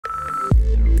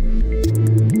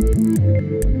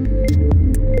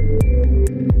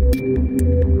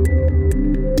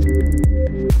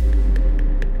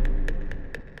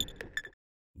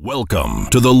Welcome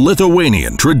to the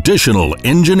Lithuanian traditional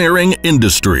engineering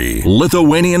industry.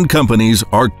 Lithuanian companies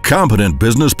are competent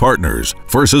business partners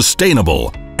for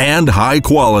sustainable and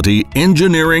high-quality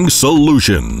engineering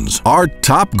solutions. Our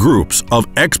top groups of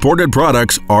exported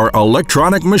products are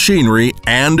electronic machinery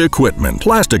and equipment,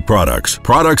 plastic products,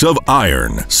 products of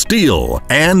iron, steel,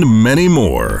 and many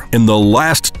more. In the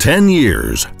last 10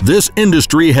 years, this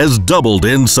industry has doubled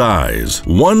in size.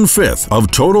 1/5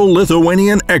 of total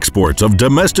Lithuanian exports of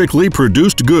domestically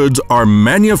produced goods are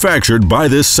manufactured by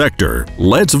this sector.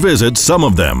 Let's visit some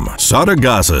of them.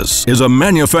 Saudargasas is a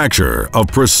manufacturer of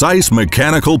precise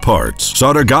mechanical parts.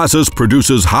 Saudargasas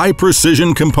produces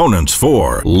high-precision components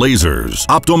for lasers,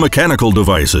 optomechanical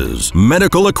devices,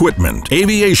 medical equipment,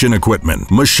 aviation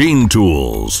equipment, machine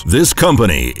tools. This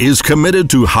company is committed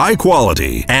to high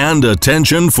quality and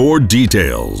attention for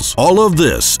details. All of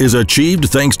this is achieved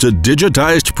thanks to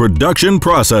digitized production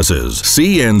processes,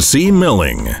 CNC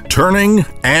milling, turning,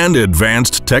 and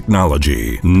advanced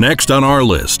technology. Next on our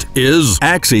list is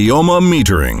Axioma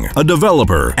Metering, a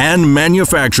developer and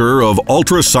manufacturer of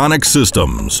ultrasonic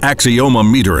systems. Axioma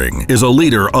Metering is a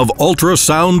leader of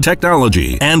ultrasound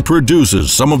technology and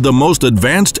produces some of the most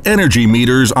advanced energy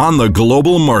meters on the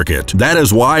global market. That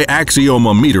is why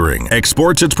Axioma Metering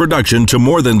exports its production to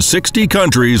more than 60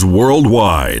 countries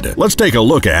worldwide. Let's take a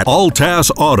look at Altas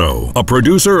Auto, a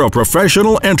producer of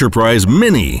professional enterprise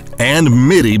mini and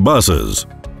midi buses.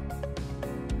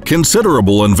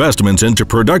 Considerable investments into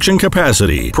production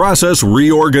capacity, process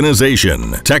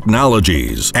reorganization,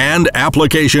 technologies, and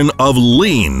application of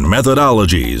lean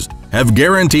methodologies have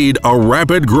guaranteed a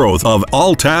rapid growth of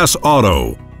Altas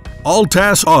Auto.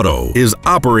 Altas Auto is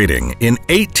operating in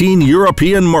 18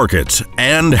 European markets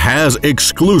and has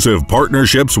exclusive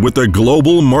partnerships with the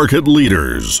global market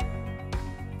leaders.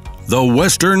 The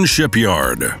Western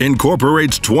Shipyard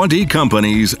incorporates 20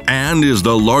 companies and is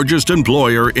the largest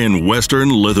employer in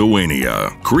Western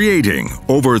Lithuania, creating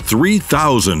over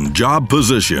 3,000 job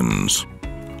positions.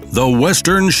 The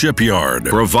Western Shipyard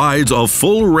provides a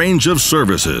full range of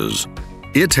services.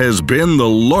 It has been the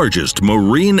largest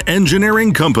marine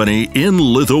engineering company in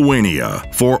Lithuania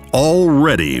for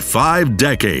already 5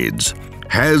 decades,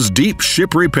 has deep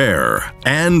ship repair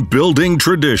and building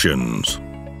traditions.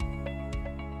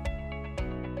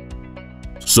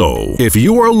 So, if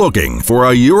you are looking for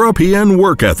a European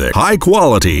work ethic, high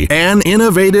quality, and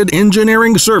innovative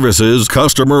engineering services,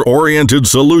 customer-oriented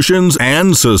solutions,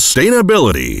 and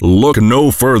sustainability, look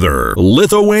no further.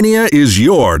 Lithuania is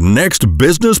your next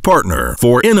business partner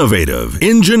for innovative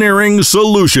engineering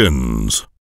solutions.